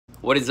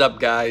What is up,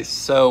 guys?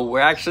 So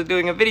we're actually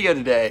doing a video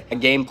today. My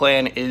game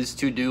plan is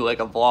to do like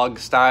a vlog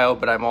style,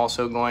 but I'm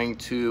also going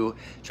to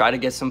try to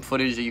get some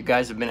footage that you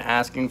guys have been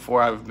asking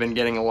for. I've been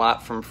getting a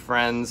lot from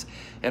friends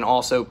and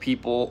also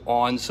people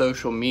on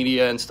social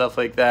media and stuff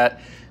like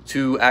that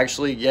to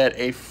actually get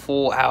a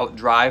full out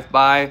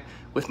drive-by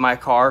with my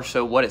car.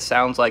 So what it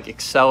sounds like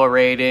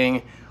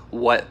accelerating,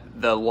 what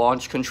the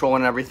launch control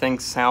and everything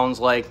sounds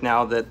like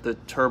now that the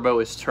turbo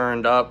is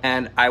turned up.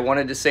 And I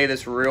wanted to say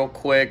this real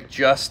quick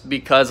just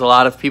because a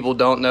lot of people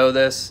don't know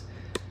this.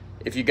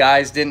 If you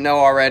guys didn't know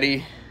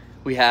already,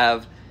 we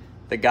have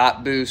the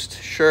Got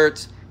Boost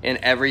shirts in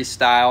every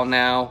style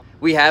now.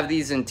 We have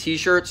these in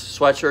t-shirts,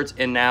 sweatshirts,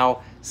 and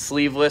now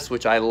sleeveless,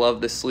 which I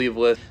love the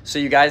sleeveless. So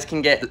you guys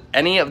can get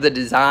any of the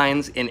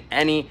designs in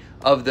any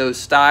of those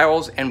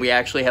styles, and we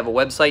actually have a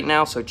website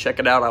now, so check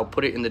it out. I'll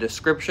put it in the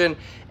description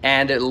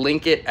and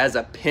link it as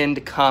a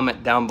pinned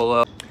comment down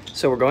below.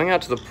 So we're going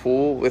out to the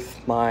pool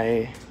with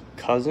my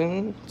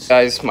cousin.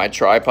 Guys, my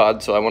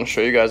tripod, so I want to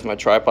show you guys my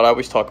tripod. I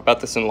always talk about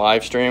this in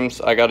live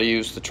streams. I got to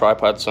use the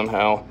tripod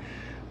somehow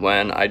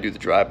when I do the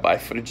drive-by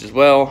footage as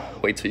well.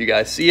 Wait till you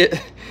guys see it.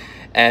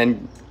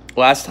 And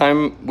last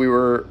time we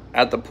were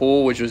at the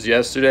pool, which was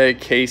yesterday,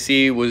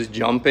 Casey was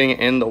jumping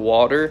in the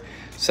water.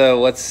 So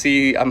let's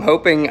see, I'm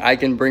hoping I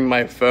can bring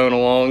my phone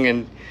along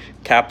and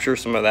capture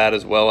some of that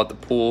as well at the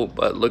pool,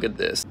 but look at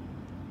this.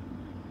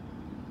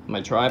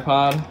 My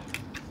tripod,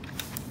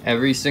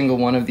 every single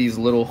one of these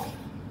little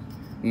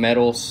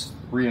metal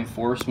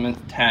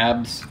reinforcement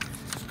tabs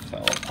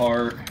fell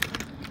apart.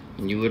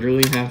 And you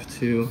literally have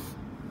to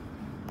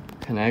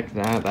connect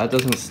that. That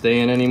doesn't stay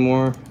in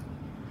anymore.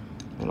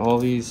 And all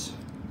these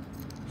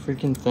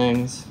freaking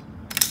things.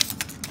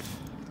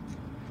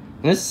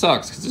 And this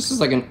sucks, because this is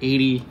like an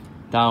 $80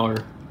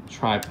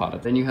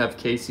 tripod. Then you have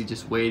Casey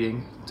just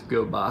waiting to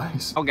go by.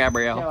 Oh,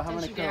 Gabrielle. Yo, how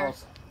many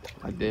curls?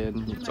 I did.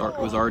 It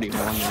was already on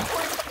there.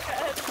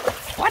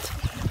 What?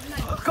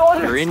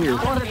 They're in your...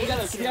 Put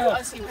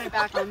it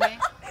back on me.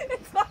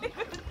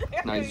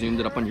 And I zoomed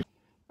it up on your...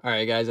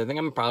 Alright guys, I think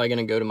I'm probably going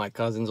to go to my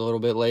cousin's a little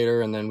bit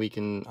later, and then we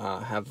can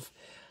have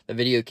the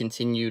video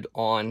continued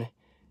on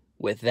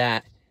with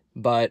that.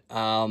 But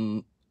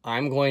I'm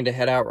going to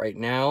head out right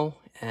now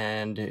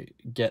and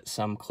get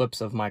some clips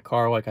of my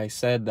car. Like I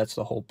said, that's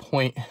the whole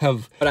point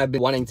of what I've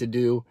been wanting to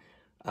do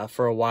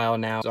for a while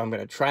now. So I'm going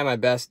to try my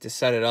best to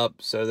set it up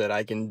so that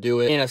I can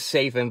do it in a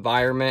safe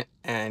environment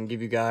and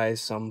give you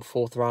guys some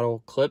full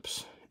throttle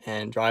clips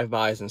and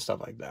drive-bys and stuff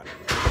like that.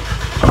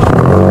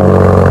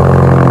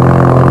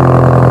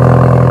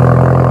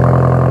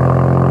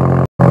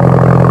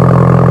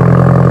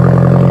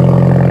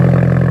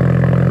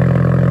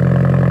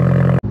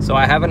 So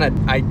I have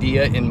an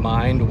idea in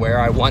mind where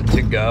I want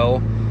to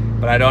go,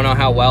 but I don't know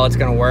how well it's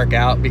gonna work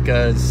out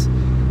because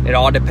it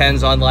all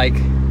depends on like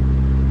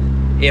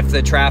if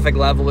the traffic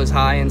level is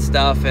high and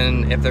stuff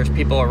and if there's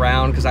people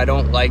around, because I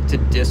don't like to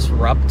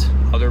disrupt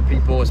other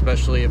people,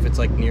 especially if it's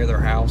like near their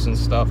house and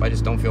stuff. I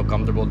just don't feel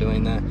comfortable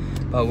doing that,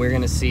 but we're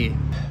gonna see.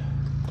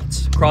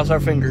 Let's cross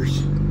our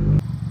fingers.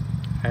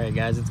 All right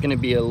guys, it's gonna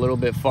be a little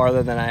bit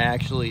farther than I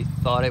actually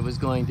thought it was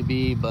going to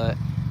be, but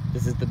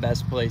this is the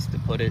best place to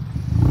put it.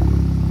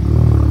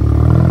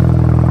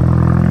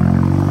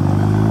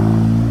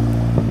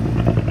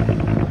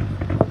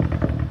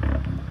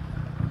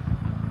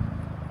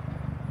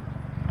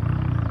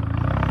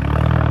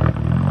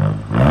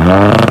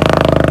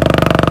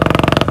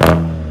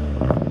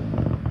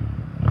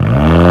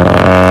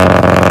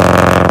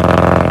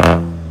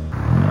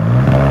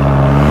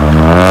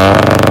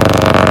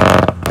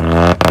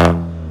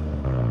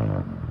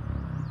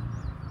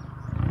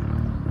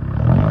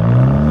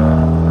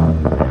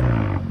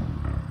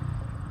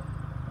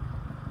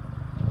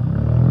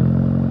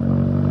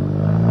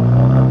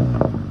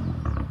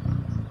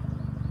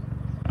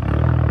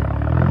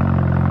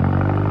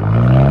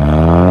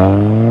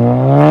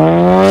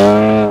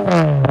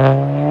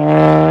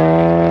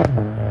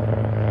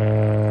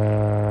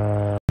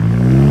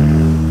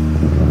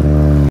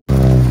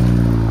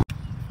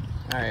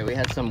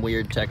 Some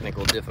weird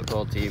technical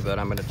difficulty, but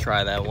I'm gonna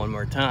try that one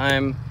more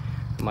time.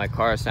 My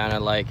car sounded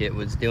like it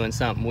was doing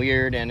something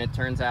weird, and it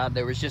turns out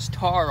there was just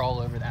tar all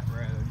over that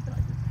road.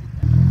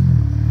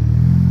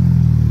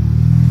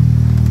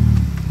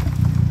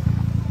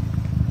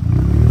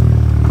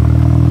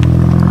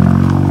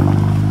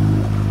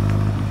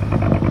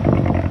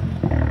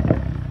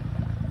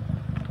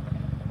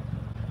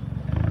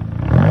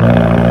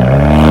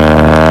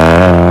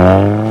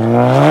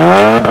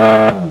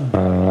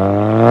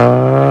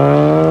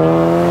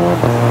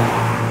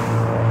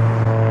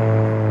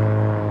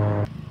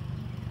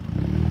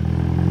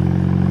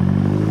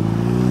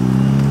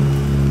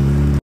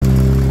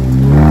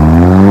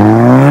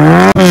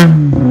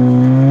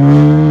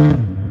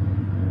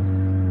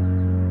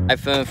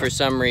 iPhone, for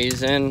some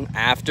reason,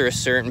 after a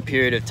certain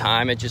period of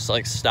time, it just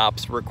like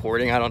stops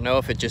recording. I don't know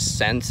if it just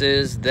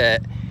senses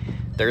that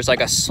there's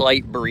like a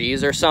slight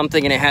breeze or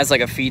something, and it has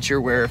like a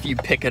feature where if you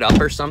pick it up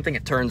or something,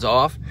 it turns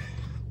off,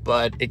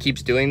 but it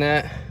keeps doing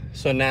that.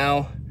 So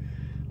now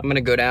I'm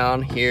gonna go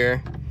down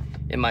here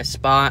in my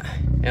spot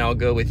and I'll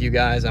go with you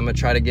guys. I'm gonna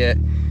try to get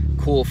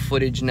cool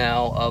footage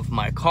now of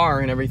my car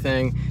and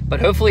everything, but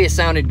hopefully it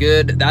sounded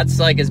good. That's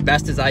like as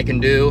best as I can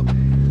do.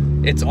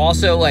 It's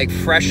also like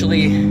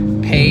freshly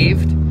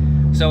paved,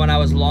 so when I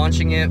was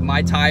launching it,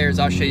 my tires,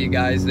 I'll show you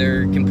guys,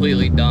 they're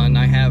completely done.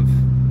 I have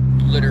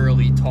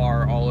literally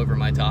tar all over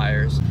my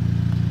tires.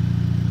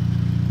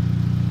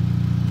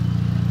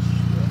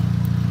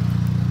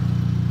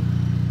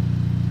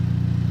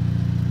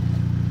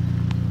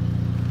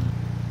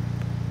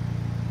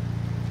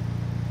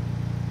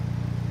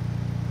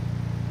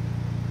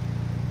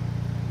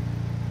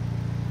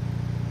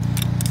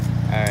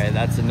 Alright,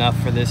 that's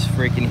enough for this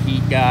freaking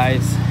heat,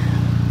 guys.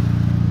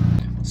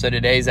 So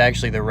today's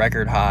actually the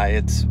record high.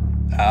 It's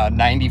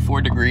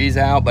 94 degrees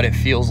out, but it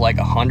feels like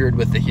 100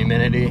 with the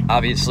humidity.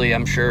 Obviously,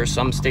 I'm sure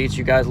some states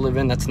you guys live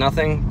in, that's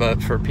nothing,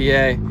 but for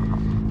PA,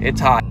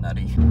 it's hot and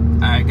nutty.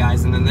 Alright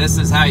guys, and then this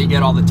is how you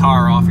get all the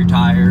tar off your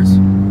tires.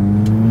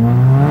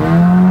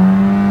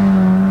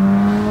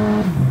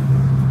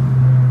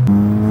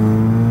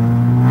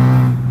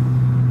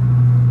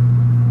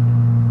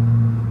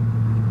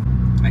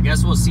 I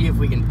guess we'll see if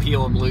we can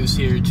peel them loose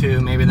here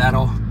too. Maybe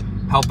that'll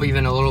help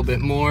even a little bit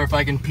more if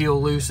I can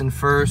peel loosen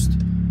first.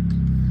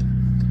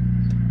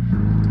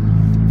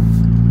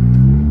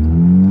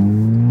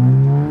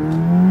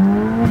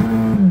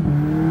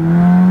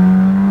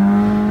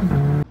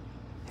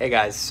 Hey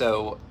guys,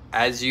 so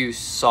as you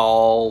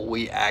saw,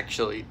 we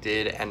actually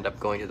did end up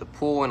going to the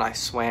pool and I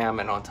swam,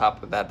 and on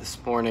top of that this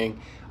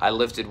morning, I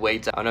lifted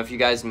weights. I don't know if you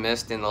guys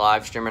missed in the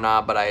live stream or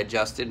not, but I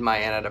adjusted my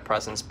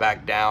antidepressants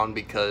back down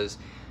because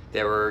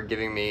they were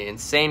giving me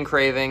insane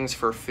cravings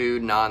for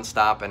food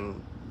nonstop,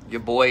 and your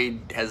boy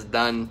has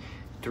done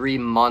 3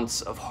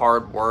 months of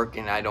hard work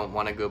and I don't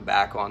want to go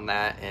back on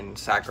that and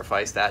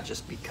sacrifice that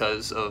just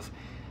because of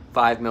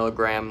 5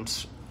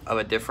 milligrams of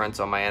a difference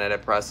on my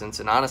antidepressants.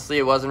 And honestly,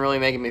 it wasn't really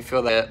making me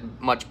feel that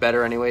much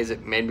better anyways.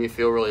 It made me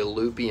feel really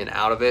loopy and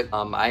out of it.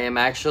 I am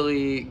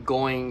actually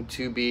going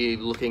to be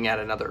looking at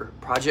another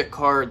project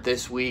car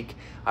this week.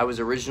 I was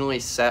originally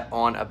set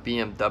on a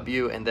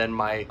BMW, and then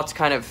my thoughts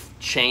kind of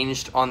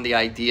changed on the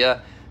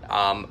idea.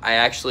 I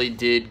actually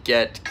did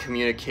get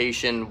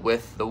communication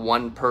with the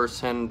one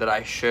person that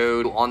I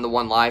showed on the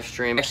one live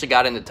stream. I actually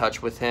got into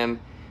touch with him,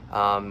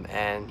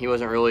 and he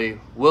wasn't really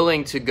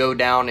willing to go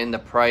down in the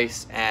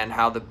price and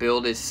how the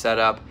build is set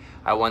up.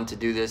 I want to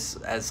do this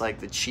as like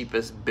the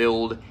cheapest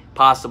build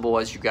possible,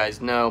 as you guys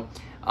know.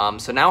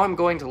 So now I'm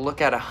going to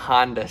look at a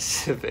Honda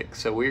Civic.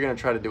 So we're going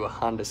to try to do a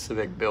Honda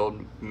Civic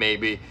build,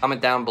 maybe. Comment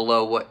down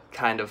below what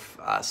kind of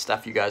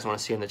stuff you guys want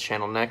to see on the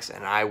channel next,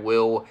 and I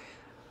will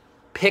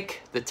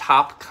pick the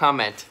top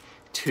comment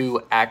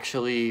to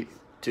actually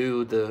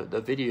do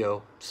the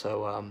video.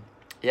 So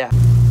yeah.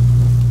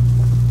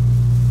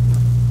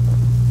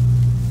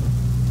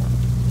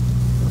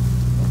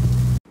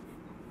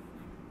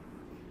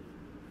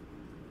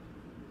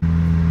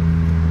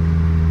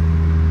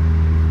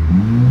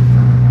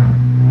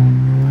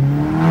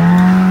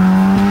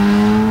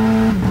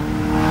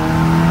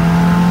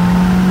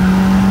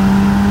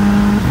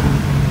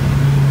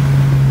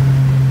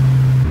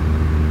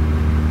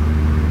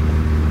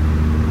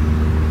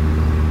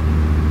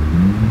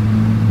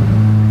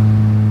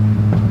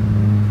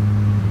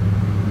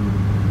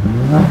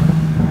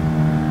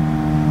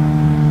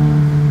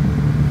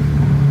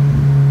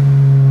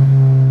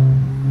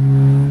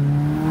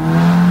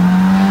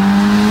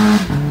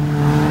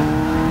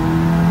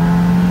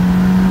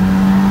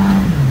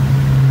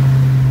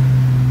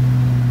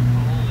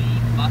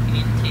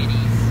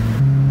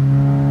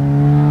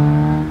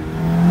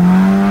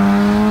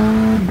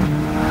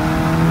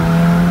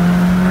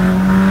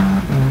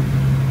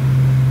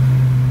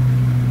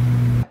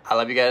 I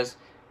love you guys.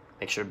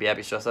 Make sure to be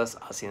happy, trust us.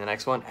 I'll see you in the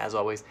next one. As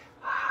always,